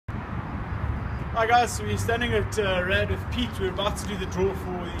Hi guys, so we're standing at Rad with Pete. We're about to do the draw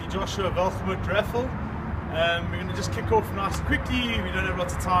for the Joshua Raffle. We're going to just kick off nice and quickly. We don't have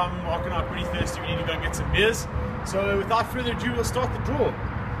lots of time. Mark and I are pretty thirsty. We need to go and get some beers. So without further ado, we'll start the draw.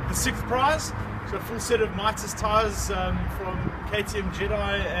 The sixth prize, so a full set of Mitas tyres from KTM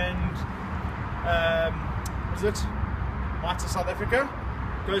Jedi and what is it? Mitas South Africa,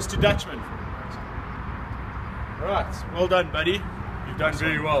 goes to Dutchman. Right, well done buddy. You've done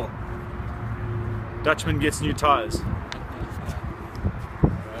very well. Dutchman gets new tyres.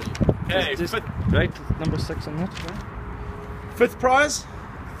 Okay, just right, number 6 on that. Fifth prize.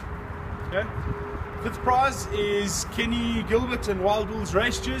 Okay. Fifth prize is Kenny Gilbert and Wild Bulls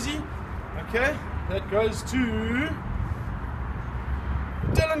Race Jersey. Okay, that goes to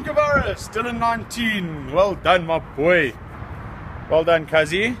Dylan Cavaris, Dylan 19. Well done, my boy. Well done,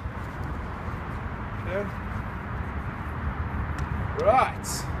 Kazi. Okay.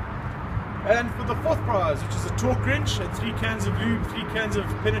 Right. And for the fourth prize, which is a torque wrench and 3 cans of lube, 3 cans of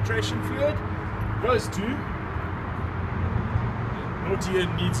penetration fluid, goes to Naughty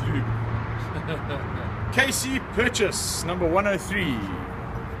and Needs Lube. KC Purchase, number 103.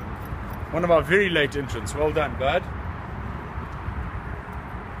 One of our very late entrants. Well done, bud.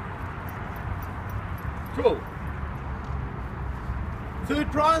 Cool.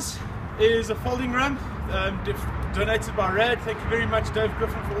 Third prize is a folding ramp. Donated by Rad. Thank you very much, Dave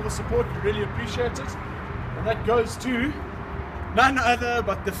Griffin, for all the support. We really appreciate it. And that goes to none other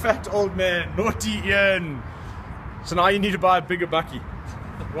but the fat old man, Naughty Ian. So now you need to buy a bigger bucky.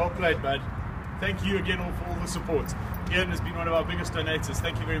 Well played, bud. Thank you again all for all the support. Ian has been one of our biggest donators.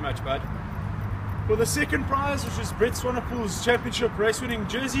 Thank you very much, bud. For the second prize, which is Brett Swanepoels Championship race winning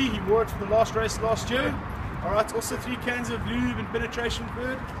jersey, he wore it for the last race last year. Alright, also 3 cans of lube and penetration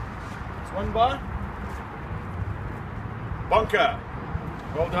fluid. It's one by Bonker.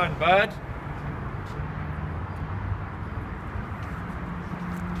 Well done, bud.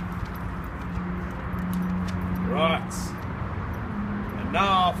 Right. And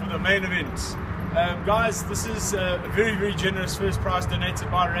now for the main event. Guys, this is a very, very generous first prize donated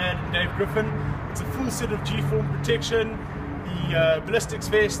by Rad and Dave Griffin. It's a full set of G-form protection, the ballistics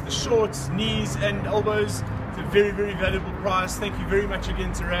vest, the shorts, knees and elbows. It's a very, very valuable prize. Thank you very much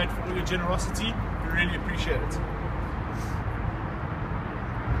again to Rad for all your generosity. We really appreciate it.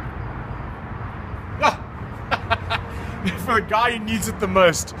 For a guy who needs it the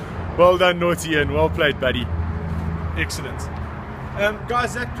most. Well done, Naughty, and well played, buddy. Excellent.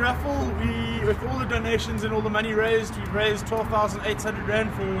 Guys, at Raffle, with all the donations and all the money raised, we've raised 12,800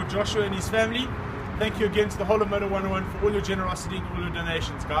 Rand for Joshua and his family. Thank you again to the whole of Moto101 for all your generosity and all your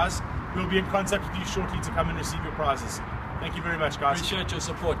donations, guys. We'll be in contact with you shortly to come and receive your prizes. Thank you very much, guys. Appreciate your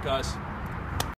support, guys.